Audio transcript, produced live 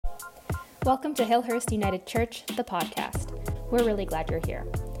Welcome to Hillhurst United Church, the podcast. We're really glad you're here.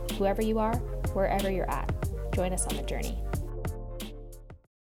 Whoever you are, wherever you're at, join us on the journey.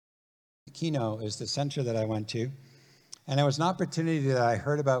 Kino is the center that I went to, and it was an opportunity that I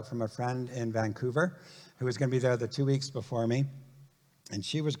heard about from a friend in Vancouver who was going to be there the 2 weeks before me, and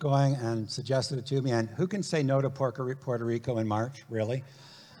she was going and suggested it to me, and who can say no to Puerto Rico in March, really?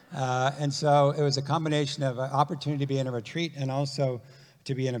 And so it was a combination of an opportunity to be in a retreat and also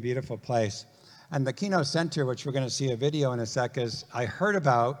to be in a beautiful place. And the Kino Center, which we're going to see a video in a sec, is I heard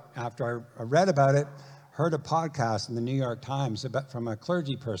about, after I read about it, heard a podcast in the New York Times from a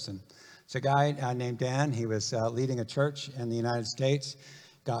clergy person. It's a guy named Dan. He was leading a church in the United States,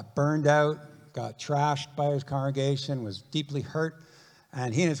 got burned out, got trashed by his congregation, was deeply hurt,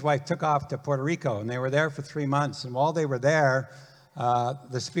 and he and his wife took off to Puerto Rico, and they were there for 3 months. And while they were there,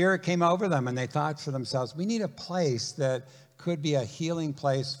 the Spirit came over them, and they thought to themselves, we need a place that could be a healing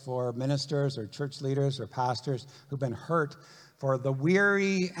place for ministers or church leaders or pastors who've been hurt, for the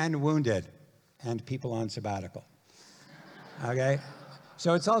weary and wounded and people on sabbatical. Okay?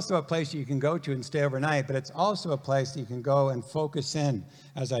 So it's also a place you can go to and stay overnight, but it's also a place that you can go and focus in,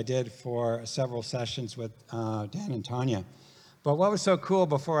 as I did for several sessions with Dan and Tanya. But what was so cool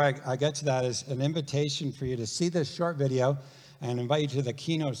before I get to that is an invitation for you to see this short video and invite you to the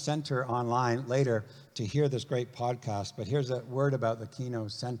Kino Center online later to hear this great podcast. But here's a word about the Kino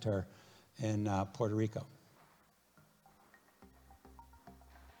Center in Puerto Rico.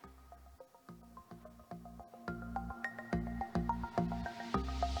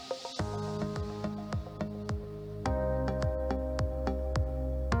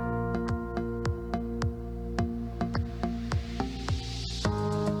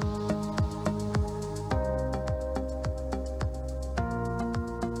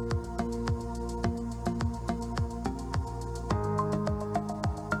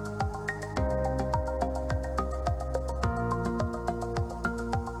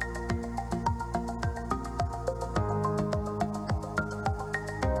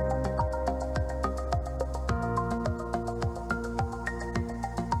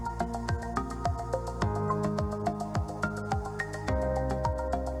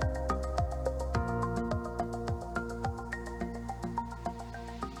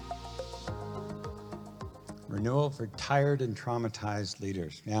 Renewal for tired and traumatized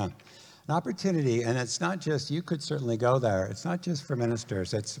leaders. Yeah, an opportunity, and it's not just, you could certainly go there. It's not just for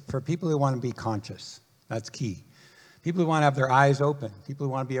ministers. It's for people who want to be conscious. That's key. People who want to have their eyes open. People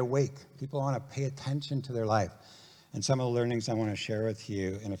who want to be awake. People who want to pay attention to their life. And some of the learnings I want to share with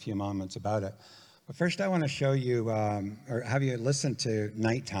you in a few moments about it. But first I want to show you, or have you listen to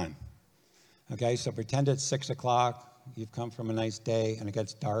nighttime. Okay, so pretend it's 6 o'clock. You've come from a nice day and it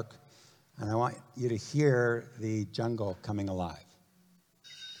gets dark. And I want you to hear the jungle coming alive.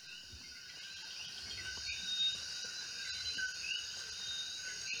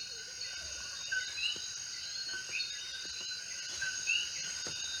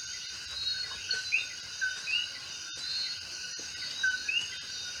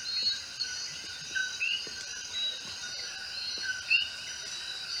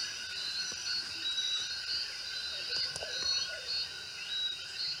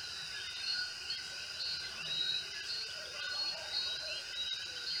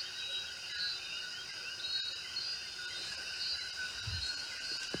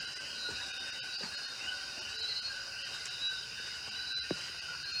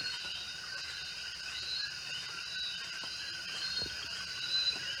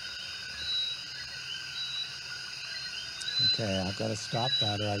 Okay, I've got to stop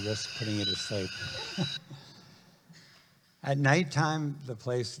that or I risk putting you to sleep. At nighttime,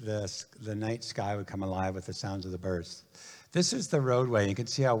 the night sky would come alive with the sounds of the birds. This is the roadway. You can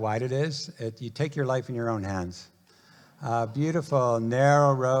see how wide it is. You take your life in your own hands. Beautiful,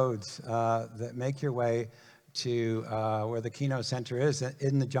 narrow roads that make your way to where the Kino Center is,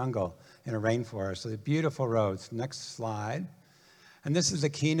 in the jungle, in a rainforest. So the beautiful roads. Next slide. And this is the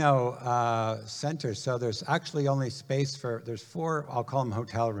Kino Center, so there's actually only space there's 4, I'll call them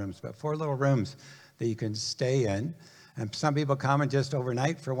hotel rooms, but 4 little rooms that you can stay in. And some people come and just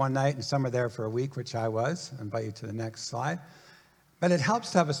overnight for one night, and some are there for a week, which I was. I invite you to the next slide. But it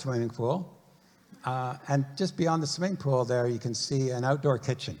helps to have a swimming pool. And just beyond the swimming pool there, you can see an outdoor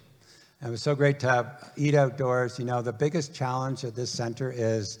kitchen. And it was so great to eat outdoors. You know, the biggest challenge at this center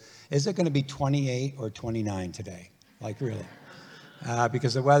is it going to be 28 or 29 today? Like, really?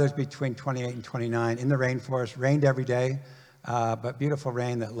 Because the weather's between 28 and 29 in the rainforest, rained every day. but beautiful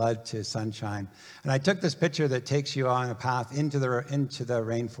rain that led to sunshine. And I took this picture that takes you on a path into the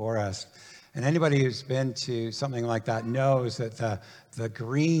rainforest. And anybody who's been to something like that knows that the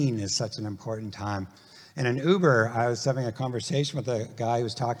green is such an important time. In an Uber, I was having a conversation with a guy who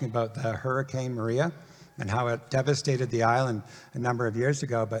was talking about the Hurricane Maria and how it devastated the island a number of years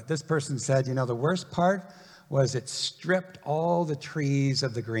ago. But this person said, you know, the worst part was it stripped all the trees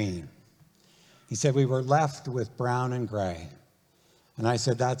of the green. He said, we were left with brown and gray. And I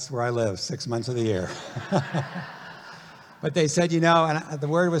said, that's where I live 6 months of the year. But they said, you know, and the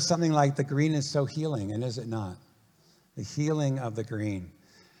word was something like the green is so healing, and is it not? The healing of the green.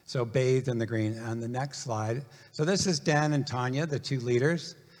 So bathed in the green. And the next slide. So this is Dan and Tanya, the two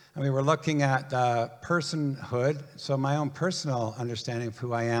leaders. And we were looking at personhood, so my own personal understanding of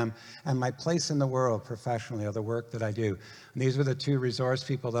who I am and my place in the world professionally, or the work that I do. And these were the two resource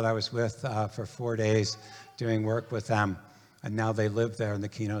people that I was with for 4 days doing work with them. And now they live there in the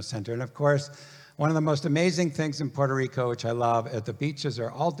Keno Center. And of course, one of the most amazing things in Puerto Rico, which I love, is the beaches are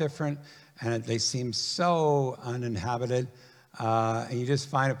all different and they seem so uninhabited. And you just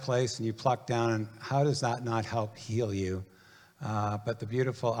find a place and you pluck down, and how does that not help heal you? But the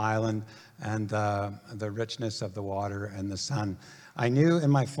beautiful island and the richness of the water and the sun. I knew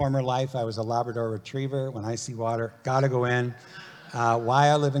in my former life I was a Labrador Retriever. When I see water, gotta go in. Why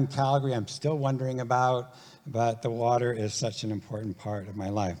I live in Calgary, I'm still wondering about, but the water is such an important part of my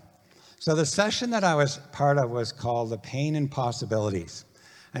life. So the session that I was part of was called The Pain and Possibilities.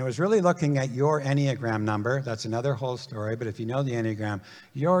 And it was really looking at your Enneagram number. That's another whole story, but if you know the Enneagram,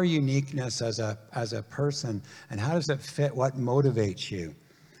 your uniqueness as a person, and how does it fit what motivates you?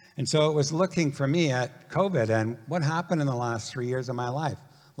 And so it was looking for me at COVID and what happened in the last 3 years of my life.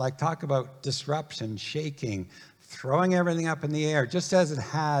 Like, talk about disruption, shaking, throwing everything up in the air, just as it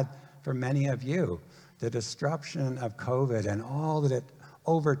had for many of you. The disruption of COVID and all that it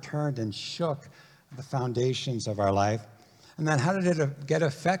overturned and shook the foundations of our life. And then how did it get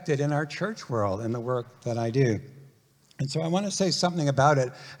affected in our church world and the work that I do? And so I want to say something about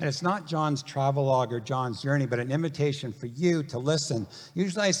it. And it's not John's travelogue or John's journey, but an invitation for you to listen.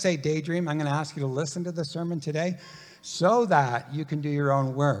 Usually I say daydream. I'm going to ask you to listen to the sermon today so that you can do your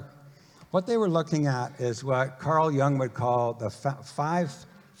own work. What they were looking at is what Carl Jung would call the 5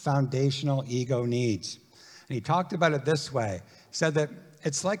 foundational ego needs. And he talked about it this way. He said that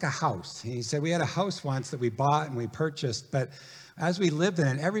it's like a house. He said we had a house once that we bought and we purchased, but as we lived in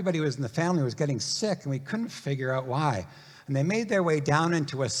it, everybody was in the family was getting sick, and we couldn't figure out why. And they made their way down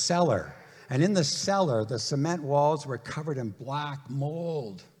into a cellar. And in the cellar, the cement walls were covered in black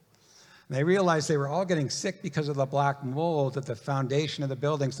mold. And they realized they were all getting sick because of the black mold at the foundation of the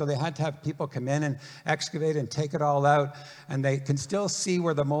building. So they had to have people come in and excavate and take it all out. And they can still see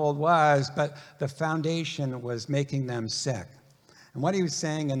where the mold was, but the foundation was making them sick. And what he was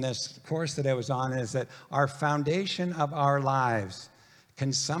saying in this course that I was on is that our foundation of our lives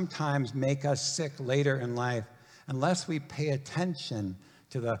can sometimes make us sick later in life unless we pay attention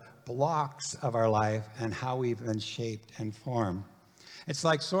to the blocks of our life and how we've been shaped and formed. It's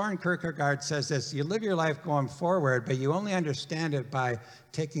like Soren Kierkegaard says this: you live your life going forward, but you only understand it by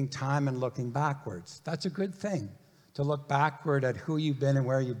taking time and looking backwards. That's a good thing, to look backward at who you've been and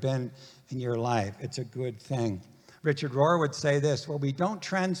where you've been in your life. It's a good thing. Richard Rohr would say this: well, we don't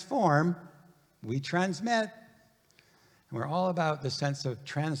transform, we transmit. And we're all about the sense of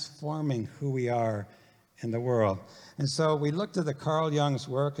transforming who we are in the world. And so we looked at the Carl Jung's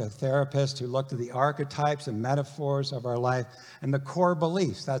work, a therapist who looked at the archetypes and metaphors of our life and the core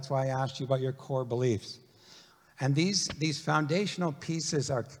beliefs. That's why I asked you about your core beliefs. And these foundational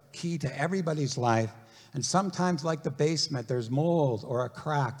pieces are key to everybody's life. And sometimes, like the basement, there's mold or a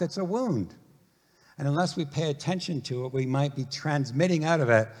crack. That's a wound. And unless we pay attention to it, we might be transmitting out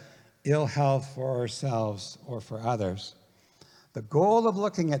of it ill health for ourselves or for others. The goal of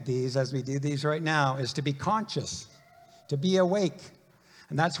looking at these, as we do these right now, is to be conscious, to be awake.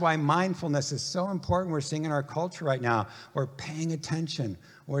 And that's why mindfulness is so important. We're seeing in our culture right now. We're paying attention.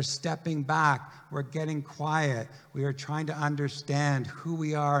 We're stepping back. We're getting quiet. We are trying to understand who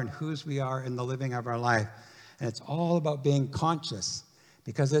we are and whose we are in the living of our life. And it's all about being conscious,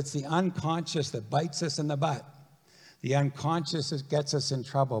 because it's the unconscious that bites us in the butt. The unconscious gets us in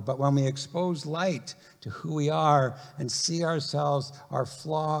trouble. But when we expose light to who we are and see ourselves, our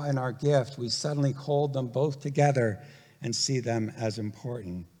flaw and our gift, we suddenly hold them both together and see them as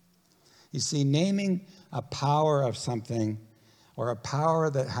important. You see, naming a power of something or a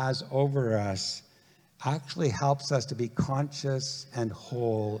power that has over us actually helps us to be conscious and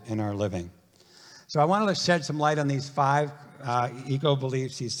whole in our living. So I wanted to shed some light on these 5 ego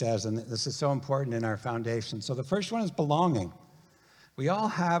beliefs, he says, and this is so important in our foundation. So the first one is belonging. We all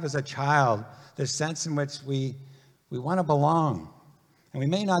have, as a child, this sense in which we want to belong. And we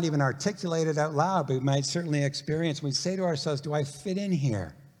may not even articulate it out loud, but we might certainly experience. We say to ourselves, do I fit in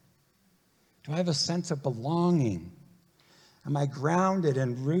here? Do I have a sense of belonging? Am I grounded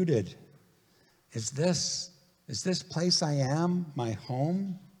and rooted? Is this place I am my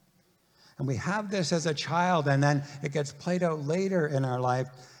home? And we have this as a child, and then it gets played out later in our life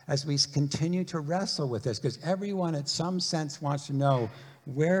as we continue to wrestle with this, because everyone at some sense wants to know,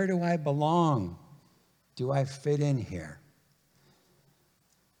 where do I belong? Do I fit in here?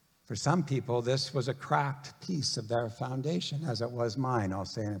 For some people, this was a cracked piece of their foundation, as it was mine, I'll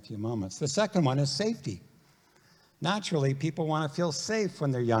say in a few moments. The second one is safety. Naturally, people want to feel safe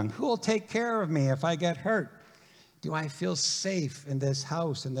when they're young. Who will take care of me if I get hurt? Do I feel safe in this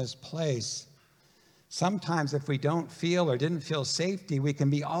house, in this place? Sometimes if we don't feel or didn't feel safety, we can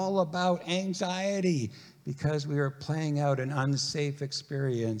be all about anxiety because we were playing out an unsafe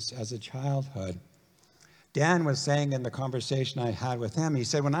experience as a childhood. Dan was saying in the conversation I had with him, he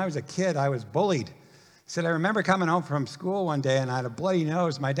said, when I was a kid, I was bullied. He said, I remember coming home from school one day and I had a bloody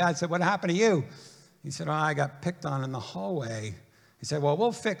nose. My dad said, what happened to you? He said, oh, I got picked on in the hallway. He said, well,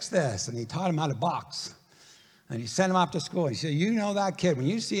 we'll fix this. And he taught him how to box. And he sent him off to school. He said, you know that kid. When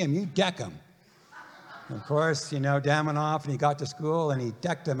you see him, you deck him. And of course, Dan went off and he got to school and he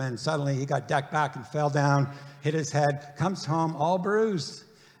decked him. And suddenly he got decked back and fell down, hit his head, comes home all bruised.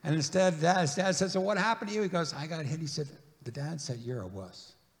 And instead, his dad says, so what happened to you? He goes, I got hit. He said, the dad said, you're a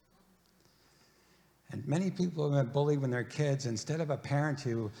wuss. And many people have been bullied when they're kids. Instead of a parent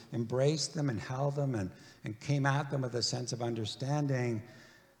who embraced them and held them and came at them with a sense of understanding,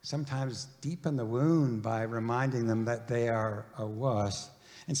 sometimes deepen the wound by reminding them that they are a wuss.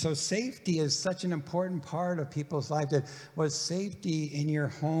 And so safety is such an important part of people's life. Was safety in your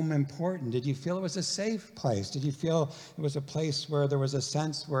home important? Did you feel it was a safe place? Did you feel it was a place where there was a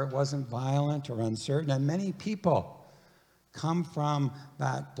sense where it wasn't violent or uncertain? And many people come from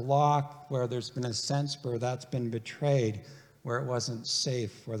that block where there's been a sense where that's been betrayed, where it wasn't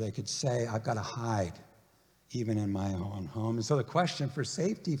safe, where they could say, I've got to hide, even in my own home. And so the question for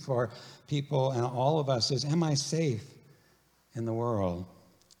safety for people and all of us is, am I safe in the world?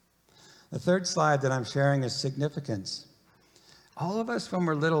 The third slide that I'm sharing is significance. All of us when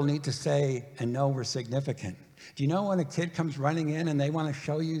we're little need to say and know we're significant. Do you know when a kid comes running in and they want to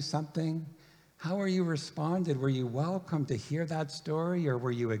show you something? How are you responded? Were you welcome to hear that story, or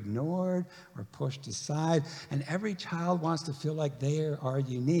were you ignored or pushed aside? And every child wants to feel like they are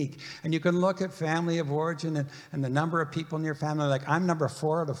unique. And you can look at family of origin and the number of people in your family, like I'm number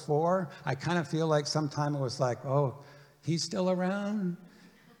 4 out of 4. I kind of feel like sometime it was like, oh, he's still around?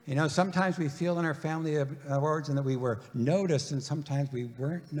 Sometimes we feel in our family of origin that we were noticed, and sometimes we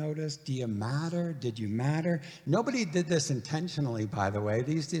weren't noticed. Do you matter? Did you matter? Nobody did this intentionally, by the way.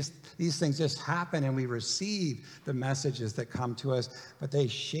 These things just happen, and we receive the messages that come to us, but they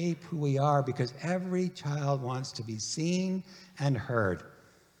shape who we are because every child wants to be seen and heard.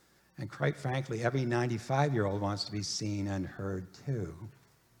 And quite frankly, every 95-year-old wants to be seen and heard too.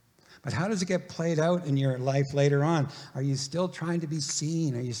 But how does it get played out in your life later on? Are you still trying to be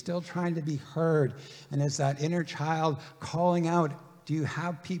seen? Are you still trying to be heard? And is that inner child calling out? Do you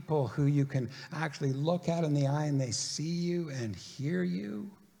have people who you can actually look at in the eye and they see you and hear you,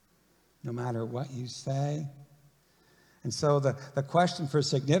 no matter what you say? And so the question for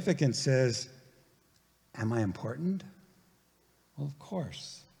significance is, am I important? Well, of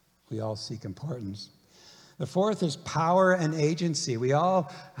course, we all seek importance. The fourth is power and agency. We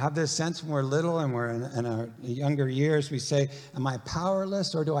all have this sense when we're little and we're in our younger years. We say, am I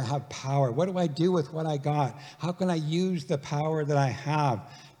powerless or do I have power? What do I do with what I got? How can I use the power that I have?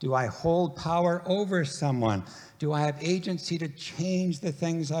 Do I hold power over someone? Do I have agency to change the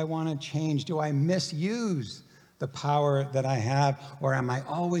things I want to change? Do I misuse the power that I have, or am I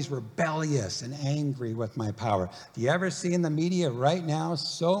always rebellious and angry with my power? Do you ever see in the media right now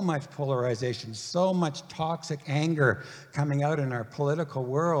so much polarization, so much toxic anger coming out in our political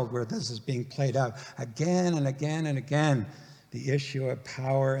world where this is being played out again and again and again, the issue of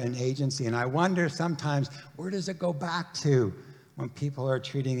power and agency. And I wonder sometimes, where does it go back to when people are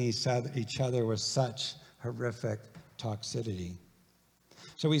treating each other with such horrific toxicity?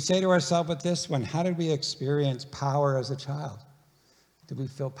 So we say to ourselves with this one, how did we experience power as a child? Did we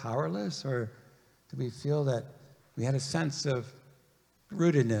feel powerless, or did we feel that we had a sense of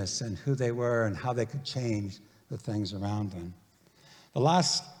rootedness and who they were and how they could change the things around them? The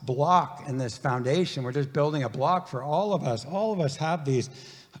last block in this foundation, we're just building a block for all of us. All of us have these.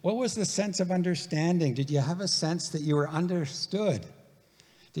 What was the sense of understanding? Did you have a sense that you were understood?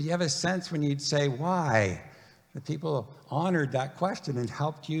 Did you have a sense when you'd say, why? The people honored that question and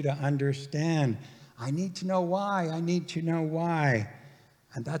helped you to understand, I need to know why, I need to know why.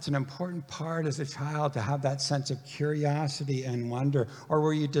 And that's an important part as a child, to have that sense of curiosity and wonder. Or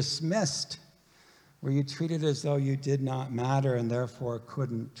were you dismissed? Were you treated as though you did not matter and therefore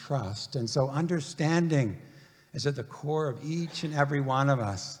couldn't trust? And so understanding is at the core of each and every one of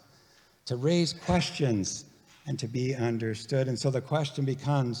us, to raise questions and to be understood. And so the question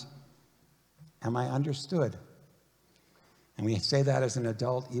becomes, am I understood? And we say that as an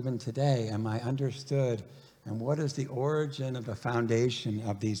adult even today. Am I understood? And what is the origin of the foundation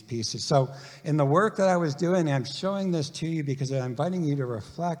of these pieces? So in the work that I was doing, I'm showing this to you because I'm inviting you to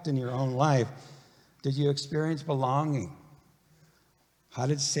reflect in your own life. Did you experience belonging? How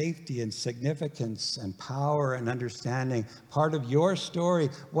did safety and significance and power and understanding part of your story?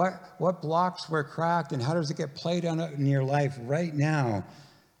 What blocks were cracked, and how does it get played out in your life right now?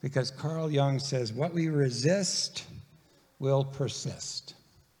 Because Carl Jung says, what we resist will persist.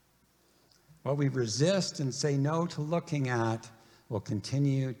 What we resist and say no to looking at will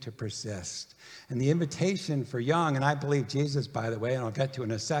continue to persist. And the invitation for Jung, and I believe Jesus, by the way, and I'll get to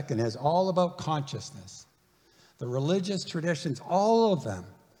in a second, is all about consciousness. The religious traditions, all of them,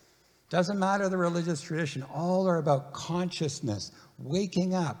 doesn't matter the religious tradition, all are about consciousness,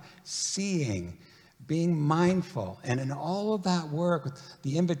 waking up, seeing, being mindful. And in all of that work,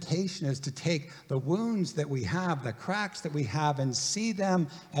 the invitation is to take the wounds that we have, the cracks that we have, and see them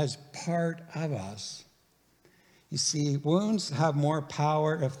as part of us. You see, wounds have more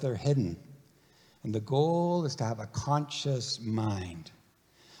power if they're hidden. And the goal is to have a conscious mind.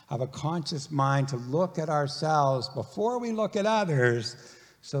 Have a conscious mind to look at ourselves before we look at others,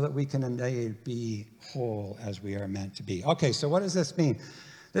 so that we can indeed be whole as we are meant to be. Okay, so what does this mean?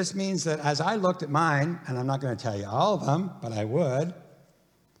 This means that as I looked at mine, and I'm not going to tell you all of them, but I would,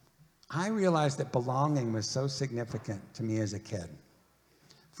 I realized that belonging was so significant to me as a kid.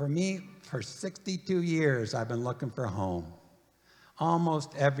 For me, for 62 years, I've been looking for a home.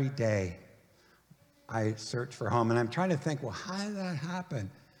 Almost every day, I search for home. And I'm trying to think, well, how did that happen?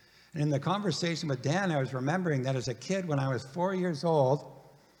 And in the conversation with Dan, I was remembering that as a kid, when I was 4 years old,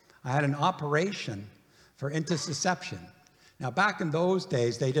 I had an operation for intussusception. Now, back in those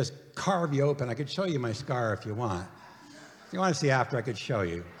days, they just carve you open. I could show you my scar if you want. If you want to see after, I could show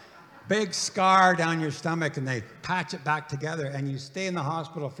you. Big scar down your stomach, and they patch it back together, and you stay in the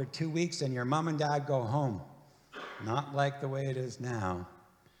hospital for 2 weeks, and your mom and dad go home. Not like the way it is now.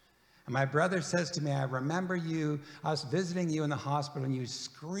 And my brother says to me, I remember us visiting you in the hospital, and you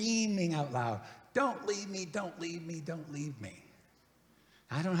screaming out loud, "Don't leave me, don't leave me, don't leave me."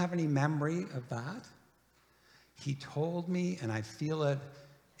 I don't have any memory of that. He told me, and I feel it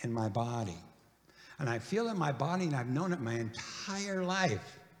in my body. And I feel it in my body, and I've known it my entire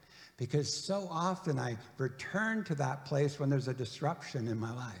life, because so often I return to that place when there's a disruption in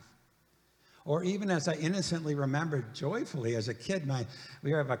my life. Or even as I innocently remembered joyfully as a kid,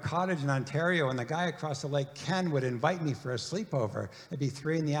 we have a cottage in Ontario, and the guy across the lake, Ken, would invite me for a sleepover. It'd be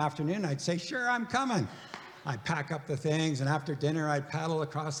 3 PM. I'd say, "Sure, I'm coming." I'd pack up the things, and after dinner, I'd paddle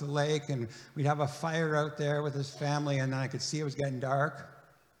across the lake, and we'd have a fire out there with his family, and then I could see it was getting dark.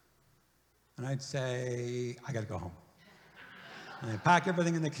 And I'd say, "I got to go home." And I'd pack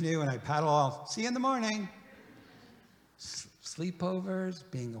everything in the canoe, and I'd paddle off. "See you in the morning." Sleepovers,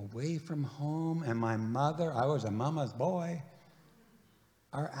 being away from home, and my mother, I was a mama's boy,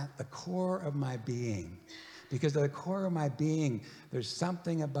 are at the core of my being. Because at the core of my being, there's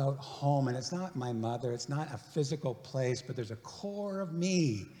something about home, and it's not my mother, it's not a physical place, but there's a core of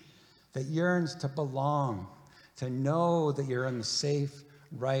me that yearns to belong, to know that you're in the safe,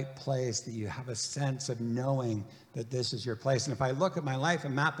 right place, that you have a sense of knowing that this is your place. And if I look at my life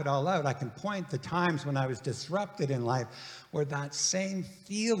and map it all out, I can point to times when I was disrupted in life where that same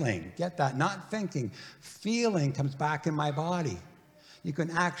feeling, get that, not thinking, feeling comes back in my body. You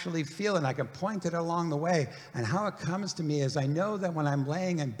can actually feel it, and I can point it along the way. And how it comes to me is I know that when I'm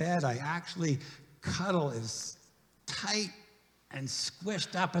laying in bed, I actually cuddle as tight and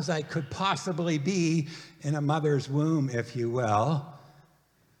squished up as I could possibly be in a mother's womb, if you will,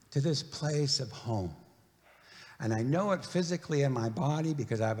 to this place of home. And I know it physically in my body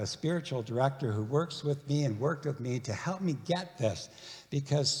because I have a spiritual director who works with me and worked with me to help me get this.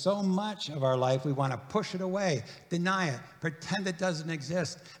 Because so much of our life, we want to push it away, deny it, pretend it doesn't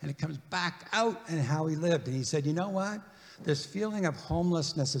exist, and it comes back out in how we lived. And he said, you know what? This feeling of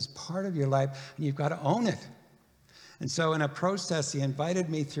homelessness is part of your life, and you've got to own it. And so in a process, he invited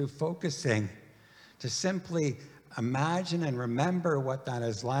me through focusing to simply imagine and remember what that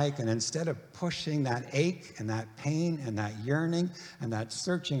is like, and instead of pushing that ache and that pain and that yearning and that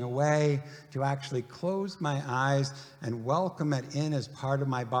searching away, to actually close my eyes and welcome it in as part of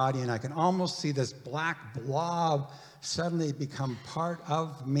my body. And I can almost see this black blob suddenly become part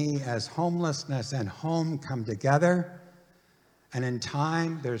of me as homelessness and home come together. And in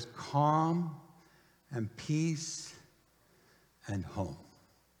time, there's calm and peace and home.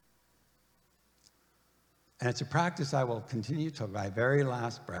 And it's a practice I will continue till my very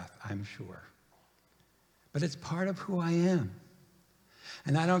last breath, I'm sure. But it's part of who I am.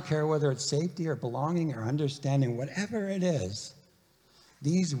 And I don't care whether it's safety or belonging or understanding, whatever it is,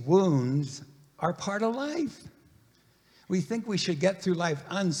 these wounds are part of life. We think we should get through life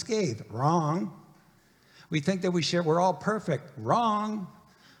unscathed. Wrong. We think that we're all perfect. Wrong.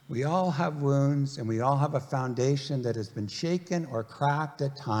 We all have wounds, and we all have a foundation that has been shaken or cracked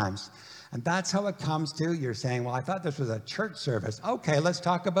at times. And that's how it comes to, you're saying, well, I thought this was a church service. Okay, let's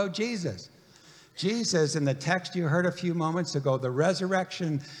talk about Jesus. Jesus, in the text you heard a few moments ago, the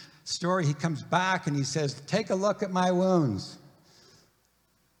resurrection story, he comes back and he says, take a look at my wounds.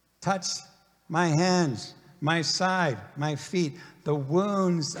 Touch my hands, my side, my feet. The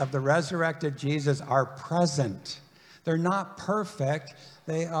wounds of the resurrected Jesus are present. They're not perfect.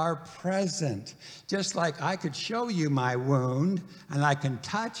 They are present. Just like I could show you my wound and I can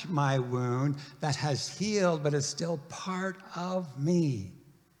touch my wound that has healed but is still part of me.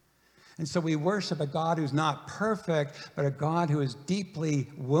 And so we worship a God who's not perfect, but a God who is deeply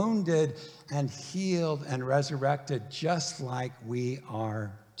wounded and healed and resurrected just like we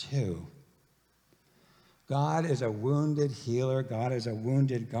are too. God is a wounded healer. God is a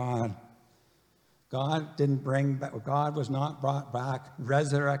wounded God. God was not brought back,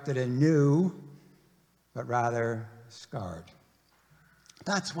 resurrected and new, but rather scarred.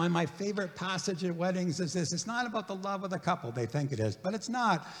 That's why my favorite passage at weddings is this. It's not about the love of the couple. They think it is, but it's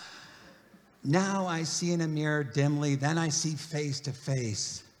not. Now I see in a mirror dimly, then I see face to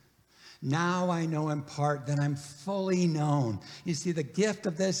face. Now I know in part, then I'm fully known. You see, the gift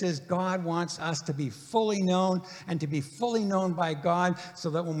of this is God wants us to be fully known and to be fully known by God,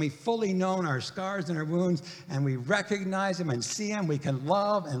 so that when we fully know our scars and our wounds and we recognize them and see them, we can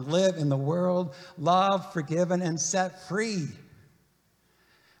love and live in the world, loved, forgiven, and set free.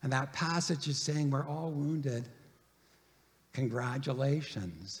 And that passage is saying we're all wounded.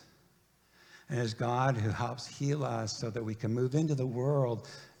 Congratulations. And it's God who helps heal us so that we can move into the world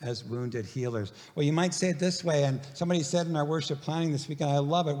as wounded healers. Well, you might say it this way, and somebody said in our worship planning this weekend, I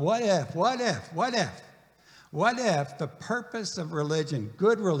love it. What if the purpose of religion,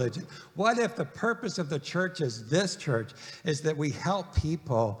 good religion, what if the purpose of the church is this church, is that we help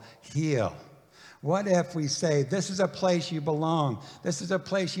people heal? What if we say, this is a place you belong. This is a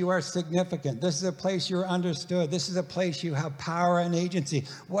place you are significant. This is a place you're understood. This is a place you have power and agency.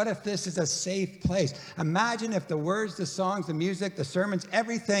 What if this is a safe place? Imagine if the words, the songs, the music, the sermons,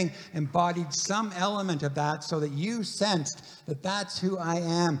 everything embodied some element of that, so that you sensed that that's who I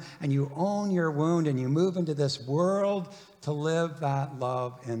am, and you own your wound and you move into this world to live that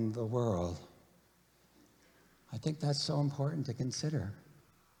love in the world. I think that's so important to consider.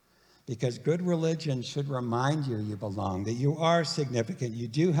 Because good religion should remind you you belong, that you are significant, you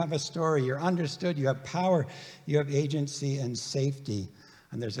do have a story, you're understood, you have power, you have agency and safety.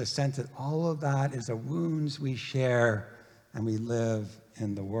 And there's a sense that all of that is the wounds we share and we live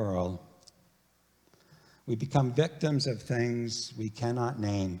in the world. We become victims of things we cannot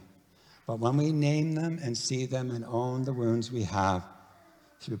name. But when we name them and see them and own the wounds we have,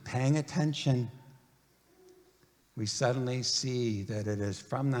 through paying attention, we suddenly see that it is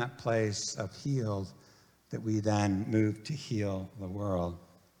from that place of healed that we then move to heal the world.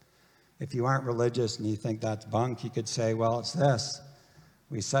 If you aren't religious and you think that's bunk, you could say, well, it's this.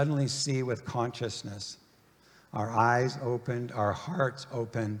 We suddenly see with consciousness, our eyes opened, our hearts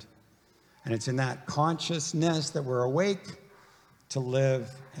opened, and it's in that consciousness that we're awake to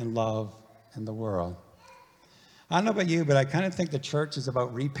live and love in the world. I don't know about you, but I kind of think the church is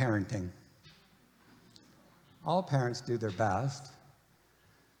about reparenting. All parents do their best,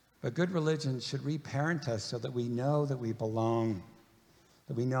 but good religion should reparent us so that we know that we belong,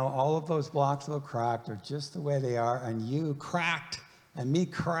 that we know all of those blocks that are cracked are just the way they are, and you cracked and me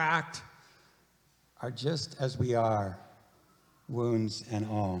cracked are just as we are, wounds and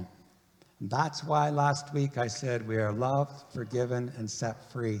all. And that's why last week I said we are loved, forgiven, and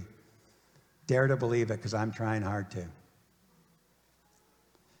set free. Dare to believe it, because I'm trying hard to.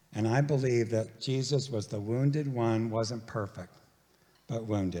 And I believe that Jesus was the wounded one, wasn't perfect, but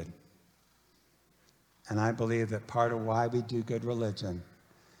wounded. And I believe that part of why we do good religion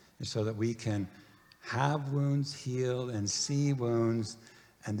is so that we can have wounds healed and see wounds,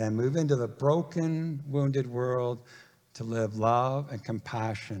 and then move into the broken, wounded world to live love and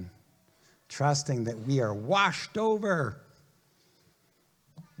compassion, trusting that we are washed over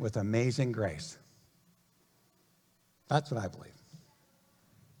with amazing grace. That's what I believe.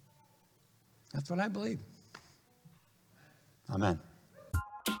 That's what I believe. Amen.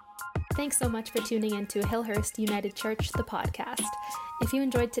 Thanks so much for tuning in to Hillhurst United Church, the podcast. If you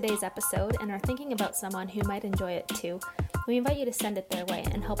enjoyed today's episode and are thinking about someone who might enjoy it too, we invite you to send it their way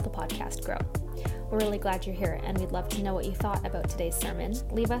and help the podcast grow. We're really glad you're here, and we'd love to know what you thought about today's sermon.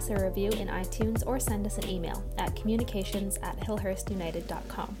 Leave us a review in iTunes or send us an email at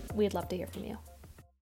communications@hillhurstunited.com. We'd love to hear from you.